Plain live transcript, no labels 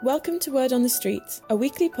Welcome to Word on the Street, a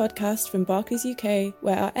weekly podcast from Barclays UK,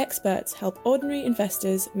 where our experts help ordinary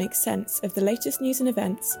investors make sense of the latest news and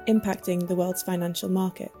events impacting the world's financial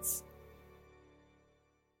markets.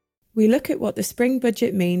 We look at what the spring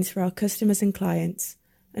budget means for our customers and clients,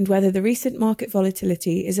 and whether the recent market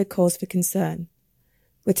volatility is a cause for concern.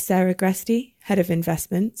 With Sarah Gresty, Head of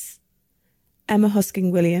Investments, Emma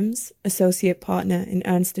Hosking-Williams, Associate Partner in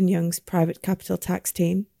Ernst & Young's Private Capital Tax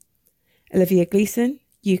Team, Olivia Gleeson,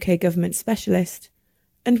 UK Government Specialist,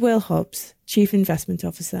 and Will Hobbs, Chief Investment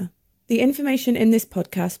Officer. The information in this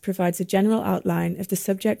podcast provides a general outline of the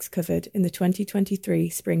subjects covered in the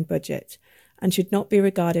 2023 Spring Budget and should not be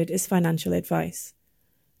regarded as financial advice.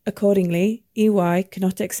 Accordingly, EY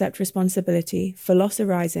cannot accept responsibility for loss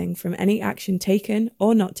arising from any action taken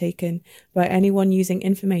or not taken by anyone using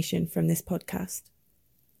information from this podcast.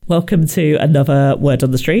 Welcome to another Word on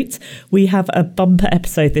the Street. We have a bumper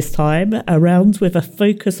episode this time around with a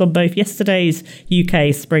focus on both yesterday's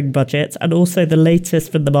UK spring budget and also the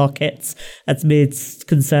latest from the markets amidst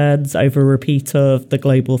concerns over a repeat of the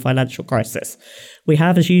global financial crisis. We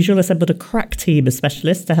have, as usual, assembled a crack team of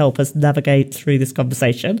specialists to help us navigate through this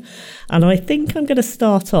conversation. And I think I'm going to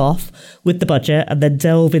start off with the budget and then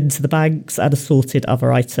delve into the banks and assorted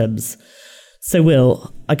other items. So,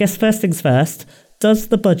 Will, I guess first things first, does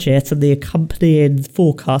the budget and the accompanying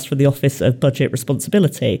forecast from the Office of Budget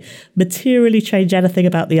Responsibility materially change anything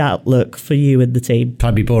about the outlook for you and the team? Can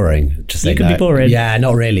I be boring? Just you can be boring. Yeah,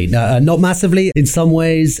 not really. No, not massively. In some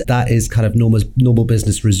ways, that is kind of normal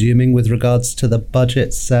business resuming with regards to the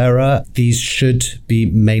budget, Sarah. These should be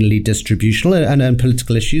mainly distributional and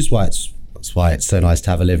political issues. That's why it's so nice to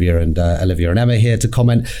have Olivia and Emma here to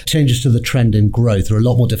comment. Changes to the trend in growth are a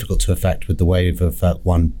lot more difficult to affect with the wave of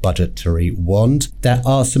one budgetary wand. There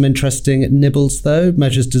are some interesting nibbles, though,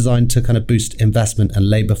 measures designed to kind of boost investment and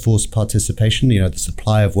labour force participation, the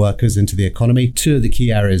supply of workers into the economy. These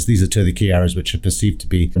are two of the key areas which are perceived to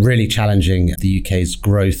be really challenging the UK's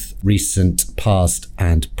growth, recent, past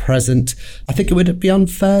and present. I think it would be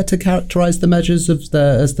unfair to characterise the measures as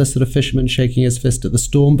the sort of fisherman shaking his fist at the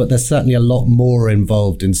storm, but there's certainly a lot more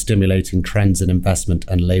involved in stimulating trends in investment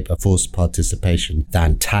and labour force participation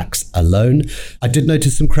than tax alone. I did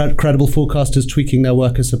notice some credible forecasters tweaking their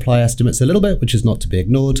worker supply estimates a little bit, which is not to be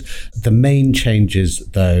ignored. The main changes,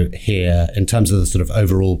 though, here in terms of the sort of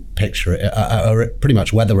overall picture are pretty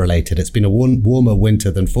much weather related. It's been a warmer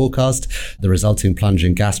winter than forecast. The resulting plunge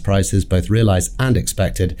in gas prices, both realised and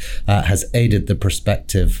expected, has aided the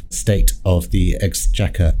prospective state of the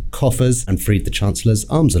Exchequer coffers and freed the Chancellor's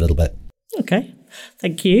arms a little bit. Okay,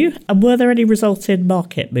 thank you. And were there any resulting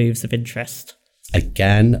market moves of interest?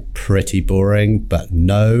 Again, pretty boring, but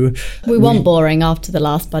no. We want boring after the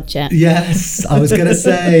last budget. Yes, I was going to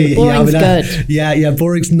say. Boring's good. Yeah,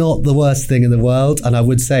 boring's not the worst thing in the world. And I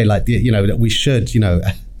would say, that we should,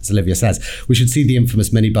 as Olivia says, we should see the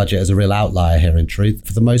infamous mini budget as a real outlier here, in truth.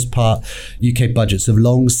 For the most part, UK budgets have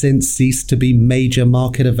long since ceased to be major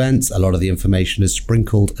market events. A lot of the information is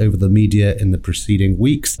sprinkled over the media in the preceding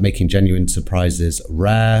weeks, making genuine surprises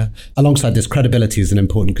rare. Alongside this, credibility is an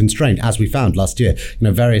important constraint. As we found last year,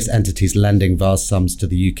 various entities lending vast sums to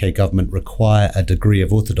the UK government require a degree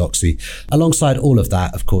of orthodoxy. Alongside all of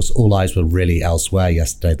that, of course, all eyes were really elsewhere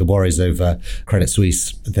yesterday. The worries over Credit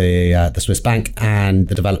Suisse, the Swiss bank, and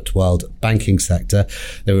the developed world banking sector,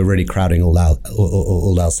 they were really crowding all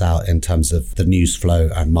else out in terms of the news flow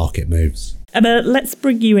and market moves. Emma, let's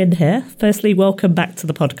bring you in here. Firstly, welcome back to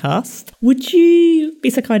the podcast. Would you be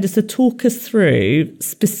so kind as to talk us through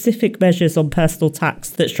specific measures on personal tax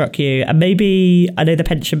that struck you? And maybe, I know the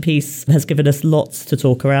pension piece has given us lots to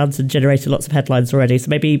talk around and generated lots of headlines already, so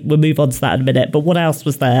maybe we'll move on to that in a minute. But what else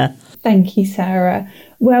was there? Thank you, Sarah.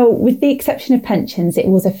 Well, with the exception of pensions, it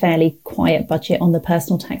was a fairly quiet budget on the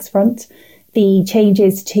personal tax front. The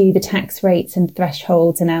changes to the tax rates and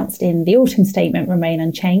thresholds announced in the autumn statement remain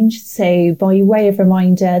unchanged. So by way of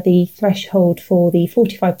reminder, the threshold for the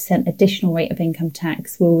 45% additional rate of income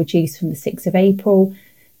tax will reduce from the 6th of April.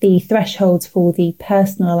 The thresholds for the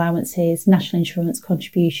personal allowances, national insurance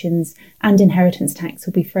contributions and inheritance tax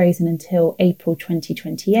will be frozen until April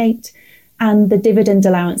 2028. And the dividend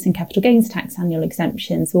allowance and capital gains tax annual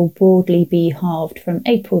exemptions will broadly be halved from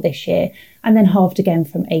April this year and then halved again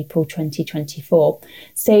from April 2024.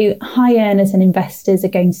 So high earners and investors are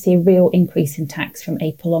going to see a real increase in tax from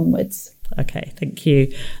April onwards. Okay, thank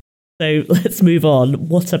you. So let's move on.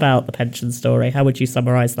 What about the pension story? How would you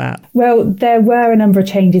summarise that? Well, there were a number of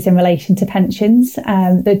changes in relation to pensions.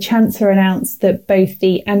 The Chancellor announced that both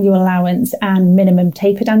the annual allowance and minimum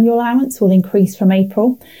tapered annual allowance will increase from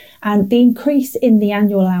April. And the increase in the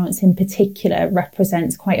annual allowance in particular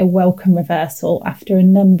represents quite a welcome reversal after a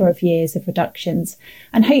number of years of reductions,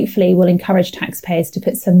 and hopefully will encourage taxpayers to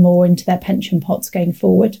put some more into their pension pots going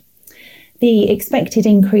forward. The expected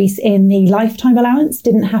increase in the lifetime allowance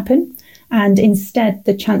didn't happen, and instead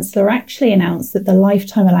the Chancellor actually announced that the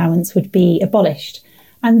lifetime allowance would be abolished.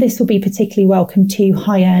 And this will be particularly welcome to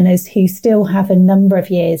high earners who still have a number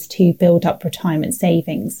of years to build up retirement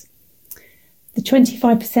savings. The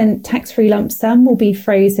 25% tax-free lump sum will be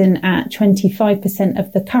frozen at 25%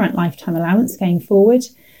 of the current lifetime allowance going forward.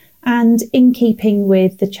 And in keeping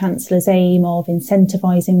with the Chancellor's aim of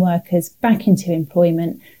incentivising workers back into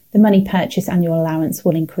employment, the money purchase annual allowance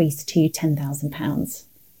will increase to £10,000.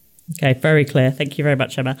 Okay, very clear. Thank you very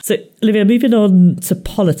much, Emma. So, Olivia, moving on to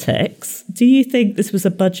politics, do you think this was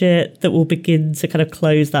a budget that will begin to kind of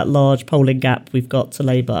close that large polling gap we've got to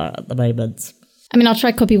Labour at the moment? I mean, I'll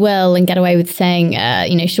try copy Will and get away with saying,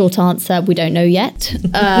 short answer, we don't know yet.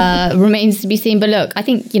 Remains to be seen. But look, I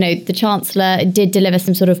think, the Chancellor did deliver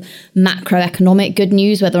some sort of macroeconomic good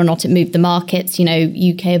news, whether or not it moved the markets,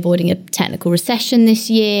 UK avoiding a technical recession this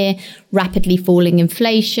year, rapidly falling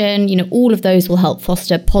inflation, all of those will help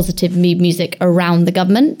foster positive mood music around the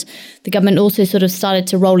government. The government also sort of started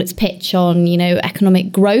to roll its pitch on,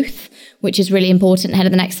 economic growth, which is really important ahead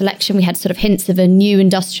of the next election. We had sort of hints of a new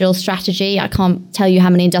industrial strategy. I can't tell you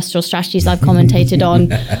how many industrial strategies I've commentated on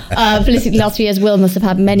politically last few years. Will must have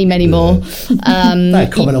had many, many more.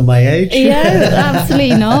 Don't comment on my age. Yeah,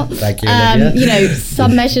 absolutely not. Thank you, Olivia.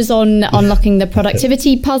 Some measures on unlocking the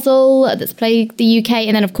productivity puzzle that's plagued the UK.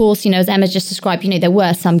 And then, of course, as Emma just described, there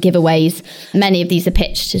were some giveaways. Many of these are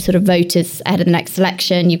pitched to sort of voters ahead of the next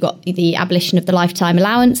election. You've got the abolition of the lifetime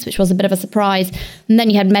allowance, which was a bit of a surprise. And then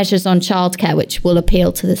you had measures on childcare, which will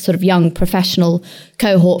appeal to the sort of young professional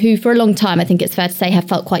cohort who for a long time, I think it's fair to say, have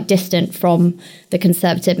felt quite distant from the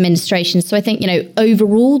Conservative administration. So I think,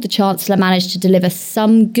 overall, the Chancellor managed to deliver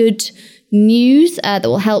some good news that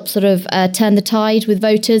will help sort of turn the tide with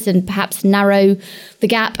voters and perhaps narrow the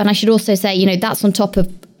gap. And I should also say, that's on top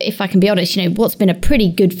of, if I can be honest, what's been a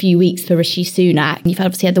pretty good few weeks for Rishi Sunak. You've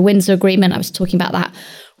obviously had the Windsor Agreement. I was talking about that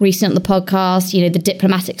recent on the podcast, the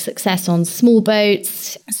diplomatic success on small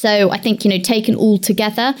boats. So I think, taken all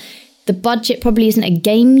together, the budget probably isn't a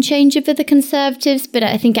game changer for the Conservatives, but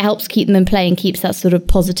I think it helps keep them in play and keeps that sort of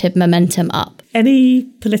positive momentum up. Any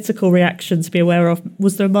political reaction to be aware of?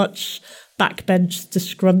 Was there much backbench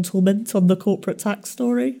disgruntlement on the corporate tax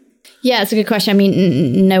story? Yeah, it's a good question. I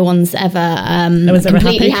mean, no one's ever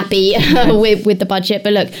completely happy with the budget.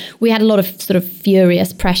 But look, we had a lot of sort of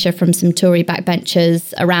furious pressure from some Tory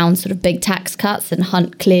backbenchers around sort of big tax cuts, and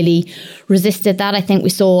Hunt clearly resisted that. I think we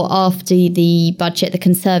saw after the budget, the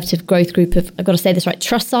Conservative growth group of, I've got to say this right,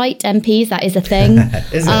 Trussite MPs, that is a thing.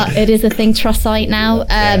 It is a thing, Trussite now.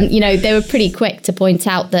 They were pretty quick to point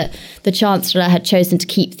out that the Chancellor had chosen to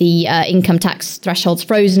keep the income tax thresholds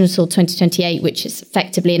frozen until 2028, which is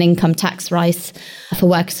effectively an income tax rise for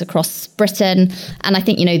workers across Britain. And I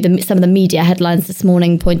think, some of the media headlines this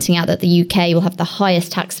morning pointing out that the UK will have the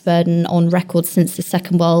highest tax burden on record since the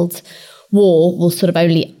Second World War will sort of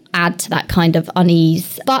only add to that kind of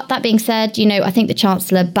unease. But that being said, I think the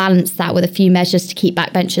Chancellor balanced that with a few measures to keep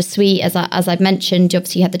backbenchers sweet. As I've mentioned,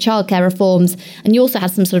 obviously you had the childcare reforms, and you also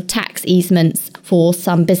had some sort of tax easements for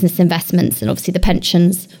some business investments and obviously the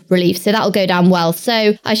pensions relief. So that'll go down well.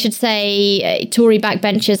 So I should say Tory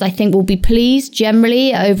backbenchers, I think, will be pleased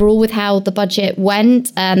generally overall with how the budget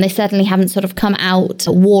went. They certainly haven't sort of come out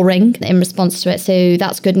warring in response to it. So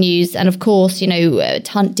that's good news. And of course,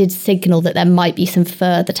 Hunt did signal that there might be some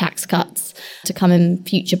further tax cuts to come in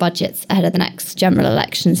future budgets ahead of the next general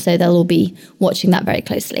election. So they'll all be watching that very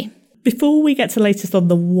closely. Before we get to latest on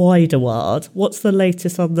the wider world, what's the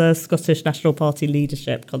latest on the Scottish National Party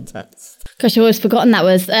leadership contest? Gosh, I've always forgotten that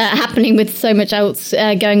was happening with so much else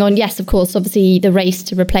going on. Yes, of course, obviously the race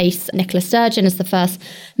to replace Nicola Sturgeon as the first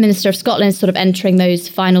Minister of Scotland is sort of entering those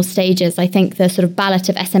final stages. I think the sort of ballot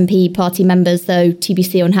of SNP party members, though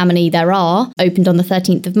TBC on how many there are, opened on the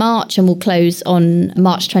 13th of March and will close on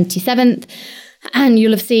March 27th. And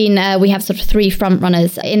you'll have seen we have sort of three front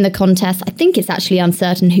runners in the contest. I think it's actually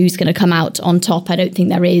uncertain who's going to come out on top. I don't think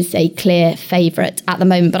there is a clear favourite at the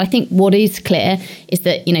moment. But I think what is clear is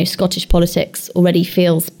that, Scottish politics already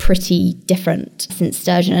feels pretty different since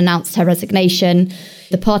Sturgeon announced her resignation.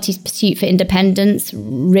 The party's pursuit for independence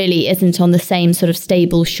really isn't on the same sort of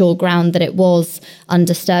stable, sure ground that it was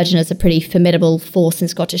under Sturgeon as a pretty formidable force in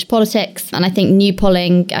Scottish politics. And I think new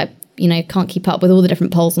polling can't keep up with all the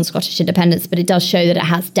different polls on Scottish independence, but it does show that it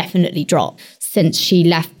has definitely dropped since she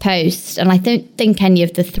left post. And I don't think any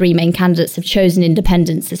of the three main candidates have chosen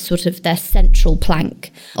independence as sort of their central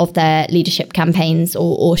plank of their leadership campaigns,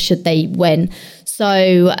 or should they win.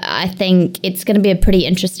 So I think it's going to be a pretty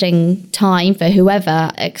interesting time for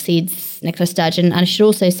whoever exceeds Nicola Sturgeon. And I should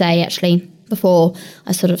also say, actually, before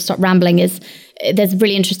I sort of stop rambling, is there's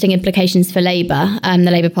really interesting implications for Labour.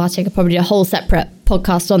 The Labour Party, I could probably do a whole separate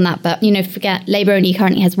podcast on that. But, forget Labour only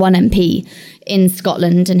currently has one MP in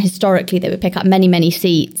Scotland, and historically they would pick up many, many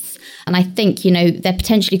seats. And I think, there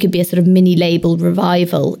potentially could be a sort of mini Labour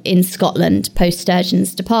revival in Scotland post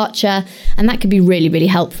Sturgeon's departure. And that could be really, really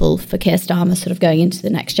helpful for Keir Starmer sort of going into the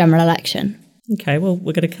next general election. Okay, well,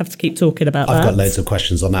 we're going to have to keep talking about that. I've got loads of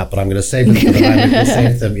questions on that, but I'm going to save them for the moment. We'll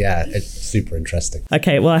save them. Yeah, it's super interesting.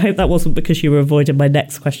 Okay, well, I hope that wasn't because you were avoiding my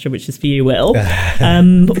next question, which is for you, Will.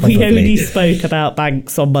 We only spoke about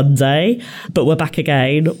banks on Monday, but we're back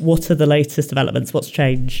again. What are the latest developments? What's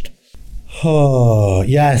changed? Oh,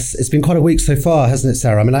 yes. It's been quite a week so far, hasn't it,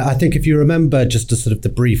 Sarah? I mean, I think if you remember just a sort of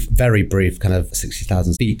the very brief kind of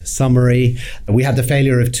 60,000 feet summary, we had the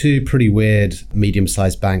failure of two pretty weird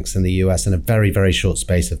medium-sized banks in the US in a very, very short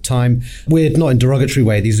space of time. Weird, not in a derogatory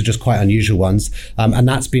way. These are just quite unusual ones. And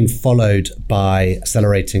that's been followed by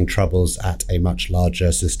accelerating troubles at a much larger,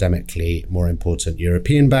 systemically more important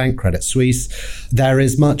European bank, Credit Suisse. There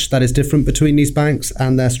is much that is different between these banks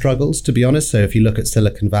and their struggles, to be honest. So if you look at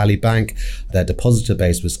Silicon Valley Bank, their depositor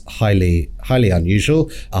base was highly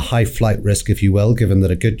unusual, a high flight risk, if you will, given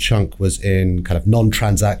that a good chunk was in kind of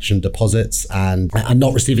non-transaction deposits and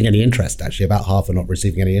not receiving any interest. Actually, about half are not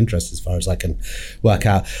receiving any interest as far as I can work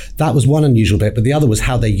out. That was one unusual bit, but the other was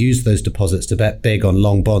how they used those deposits to bet big on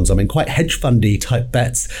long bonds. I mean, quite hedge fundy type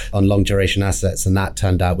bets on long duration assets, and that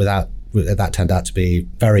turned out to be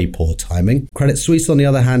very poor timing. Credit Suisse, on the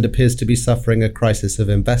other hand, appears to be suffering a crisis of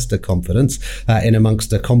investor confidence in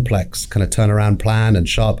amongst a complex kind of turnaround plan and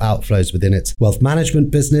sharp outflows within its wealth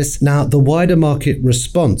management business. Now, the wider market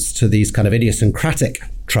response to these kind of idiosyncratic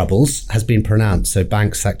troubles has been pronounced. So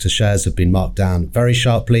bank sector shares have been marked down very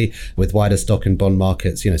sharply, with wider stock and bond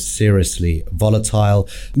markets, seriously volatile.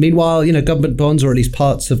 Meanwhile, government bonds, or at least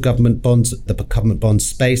parts of government bonds, the government bond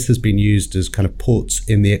space has been used as kind of ports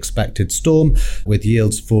in the expected storm, with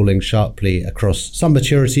yields falling sharply across some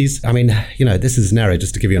maturities. I mean, this is an area,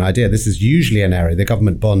 just to give you an idea, this is usually an area, the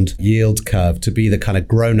government bond yield curve, to be the kind of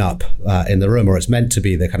grown-up in the room, or it's meant to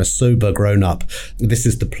be the kind of sober grown-up. This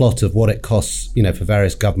is the plot of what it costs, for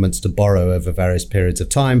various governments to borrow over various periods of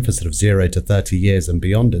time for sort of 0 to 30 years and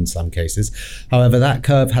beyond in some cases. However, that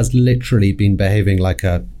curve has literally been behaving like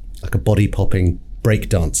a body popping break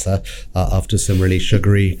dancer after some really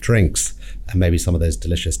sugary drinks and maybe some of those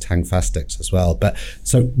delicious Tang Fastics as well. But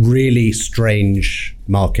so really strange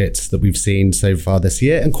markets that we've seen so far this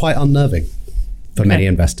year, and quite unnerving for many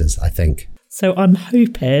investors, I think. So I'm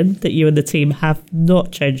hoping that you and the team have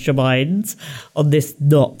not changed your minds on this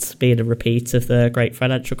not being a repeat of the great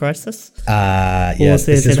financial crisis. Yes,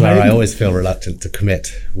 this is where I always feel reluctant to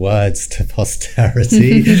commit words to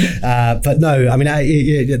posterity. But no, I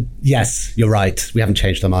mean, yes, you're right. We haven't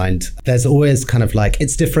changed our mind. There's always kind of like,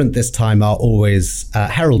 it's different this time, are always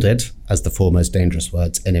heralded as the four most dangerous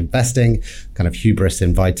words in investing, kind of hubris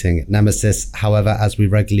inviting nemesis. However, as we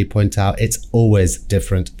regularly point out, it's always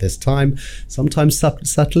different this time, sometimes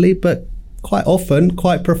subtly, but quite often,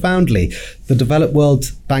 quite profoundly. The developed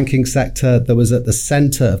world banking sector that was at the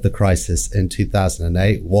center of the crisis in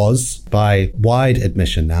 2008 was, by wide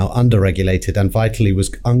admission now, underregulated and vitally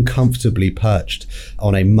was uncomfortably perched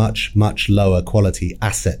on a much, much lower quality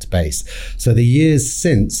asset base. So the years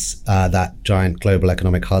since that giant global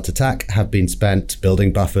economic heart attack have been spent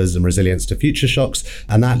building buffers and resilience to future shocks.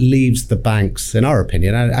 And that leaves the banks, in our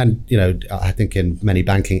opinion, and I think in many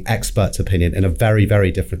banking experts' opinion, in a very,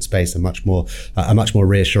 very different space, a much more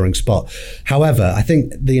reassuring spot. However, I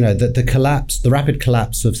think the rapid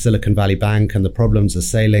collapse of Silicon Valley Bank and the problems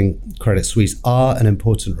assailing Credit Suisse are an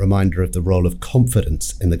important reminder of the role of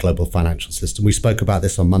confidence in the global financial system. We spoke about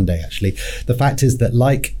this on Monday, actually. The fact is that,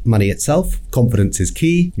 like money itself, confidence is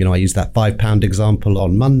key. I used that £5 example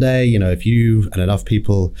on Monday. If you and enough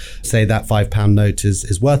people say that £5 note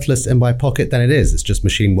is worthless in my pocket, then it is. It's just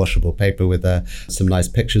machine washable paper with some nice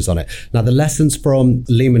pictures on it. Now, the lessons from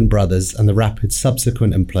Lehman Brothers and the rapid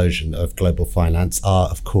subsequent implosion of global finance are,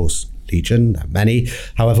 of course, legion, there are many.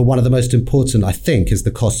 However, one of the most important, I think, is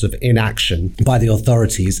the cost of inaction by the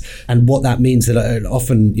authorities. And what that means that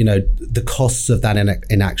often, the costs of that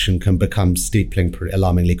inaction can become steepling pretty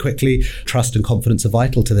alarmingly quickly. Trust and confidence are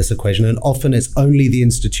vital to this equation. And often it's only the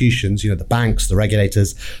institutions, the banks, the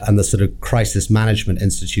regulators, and the sort of crisis management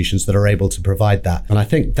institutions that are able to provide that. And I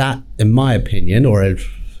think that, in my opinion, or it's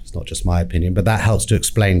not just my opinion, but that helps to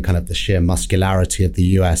explain kind of the sheer muscularity of the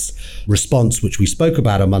US response, which we spoke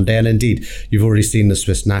about on Monday. And indeed, you've already seen the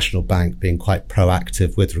Swiss National Bank being quite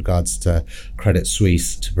proactive with regards to Credit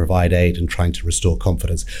Suisse to provide aid and trying to restore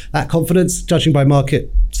confidence. That confidence, judging by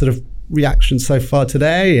market sort of reaction so far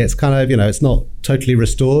today, it's kind of, it's not totally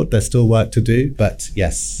restored. There's still work to do. But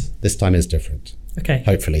yes, this time is different. Okay.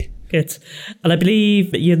 Hopefully. Good. And I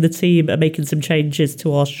believe that you and the team are making some changes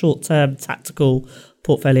to our short-term tactical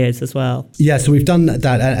portfolios as well. Yeah, so we've done that.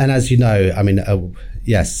 And as you know, I mean,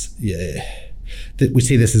 yes, we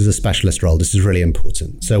see this as a specialist role. This is really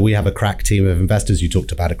important. So we have a crack team of investors. You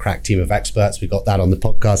talked about a crack team of experts. We got that on the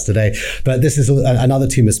podcast today. But this is another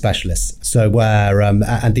team of specialists. So where,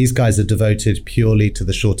 and these guys are devoted purely to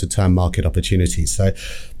the shorter term market opportunities. So,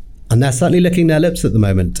 and they're certainly licking their lips at the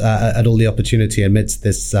moment at all the opportunity amidst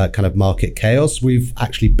this kind of market chaos. We've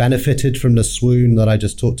actually benefited from the swoon that I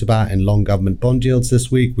just talked about in long government bond yields this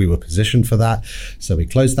week. We were positioned for that. So we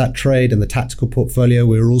closed that trade in the tactical portfolio.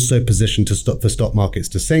 We were also positioned for stock markets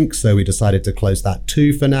to sink. So we decided to close that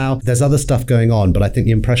too for now. There's other stuff going on, but I think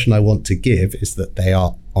the impression I want to give is that they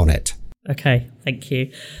are on it. Okay, thank you.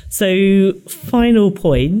 So final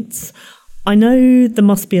point. I know there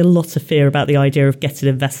must be a lot of fear about the idea of getting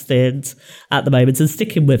invested at the moment and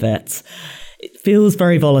sticking with it. It feels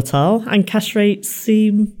very volatile and cash rates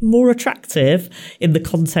seem more attractive in the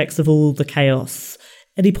context of all the chaos.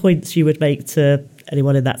 Any points you would make to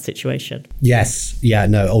anyone in that situation? Yes. Yeah,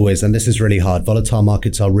 no, always. And this is really hard. Volatile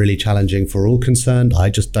markets are really challenging for all concerned. I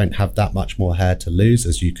just don't have that much more hair to lose,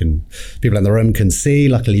 as people in the room can see.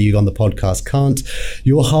 Luckily, you on the podcast can't.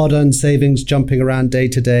 Your hard-earned savings jumping around day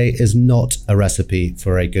to day is not a recipe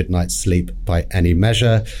for a good night's sleep by any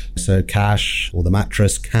measure. So cash or the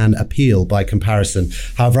mattress can appeal by comparison.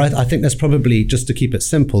 However, I think there's probably, just to keep it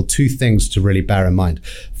simple, two things to really bear in mind.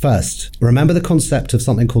 First, remember the concept of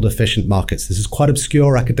something called efficient markets. This is quite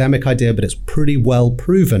obscure academic idea, but it's pretty well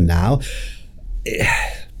proven now.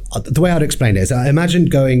 The way I'd explain it is, imagine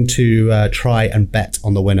going to try and bet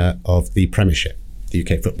on the winner of the Premiership, the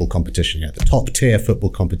UK football competition, the top tier football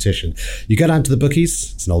competition. You go down to the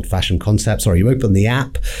bookies, it's an old fashioned concept, you open the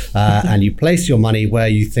app and you place your money where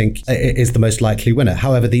you think is the most likely winner.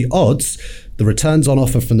 However, the odds, the returns on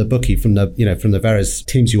offer from the bookie, from the various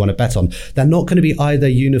teams you want to bet on, they're not going to be either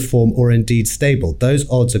uniform or indeed stable. Those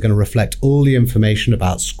odds are going to reflect all the information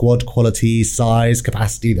about squad quality, size,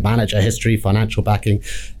 capacity, the manager, history, financial backing,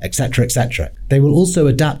 etc., etc. They will also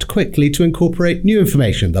adapt quickly to incorporate new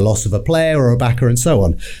information, the loss of a player or a backer, and so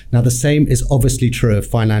on. Now, the same is obviously true of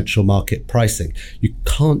financial market pricing. You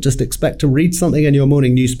can't just expect to read something in your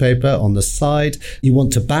morning newspaper on the side. You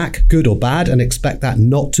want to back, good or bad, and expect that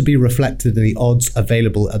not to be reflected in the odds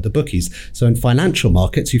available at the bookies. So in financial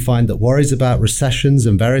markets, you find that worries about recessions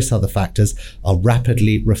and various other factors are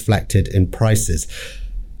rapidly reflected in prices.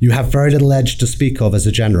 You have very little edge to speak of as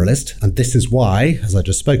a generalist, and this is why, as I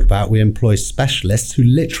just spoke about, we employ specialists who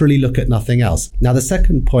literally look at nothing else. Now, the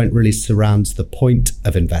second point really surrounds the point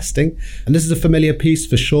of investing, and this is a familiar piece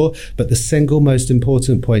for sure, but the single most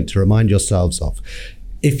important point to remind yourselves of.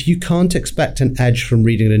 If you can't expect an edge from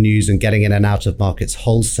reading the news and getting in and out of markets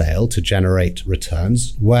wholesale to generate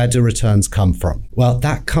returns, where do returns come from? Well,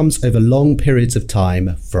 that comes over long periods of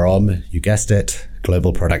time from, you guessed it,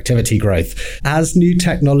 global productivity growth. As new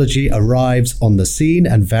technology arrives on the scene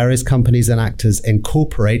and various companies and actors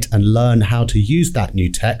incorporate and learn how to use that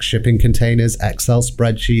new tech, shipping containers, Excel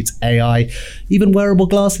spreadsheets, AI, even wearable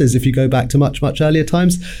glasses, if you go back to much, much earlier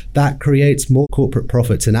times, that creates more corporate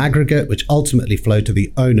profits in aggregate, which ultimately flow to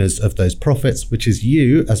the owners of those profits, which is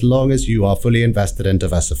you, as long as you are fully invested and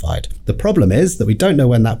diversified. The problem is that we don't know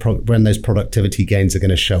when those productivity gains are going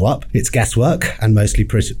to show up. It's guesswork and mostly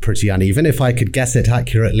pretty uneven. If I could guess it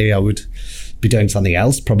accurately, I would be doing something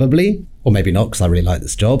else probably, or maybe not, because I really like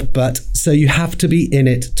this job. But so you have to be in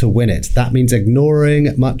it to win it. That means ignoring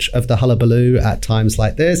much of the hullabaloo at times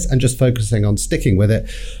like this and just focusing on sticking with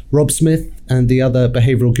it. Rob Smith and the other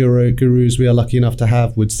behavioral gurus we are lucky enough to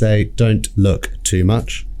have would say, don't look too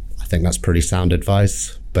much. I think that's pretty sound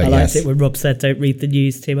advice. But I liked it when Rob said don't read the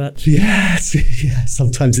news too much. Yes, yeah.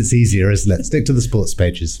 Sometimes it's easier, isn't it? Stick to the sports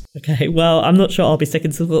pages. Okay, well, I'm not sure I'll be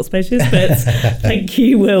sticking to the sports pages, but thank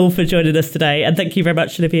you, Will, for joining us today. And thank you very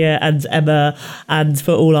much, Olivia and Emma, and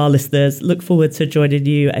for all our listeners. Look forward to joining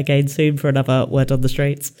you again soon for another Word on the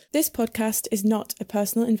Street. This podcast is not a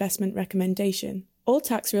personal investment recommendation. All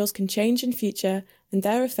tax rules can change in future, and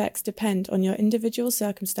their effects depend on your individual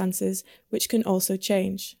circumstances, which can also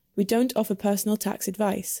change. We don't offer personal tax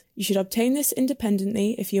advice. You should obtain this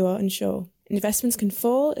independently if you are unsure. Investments can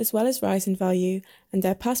fall as well as rise in value, and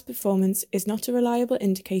their past performance is not a reliable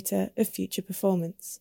indicator of future performance.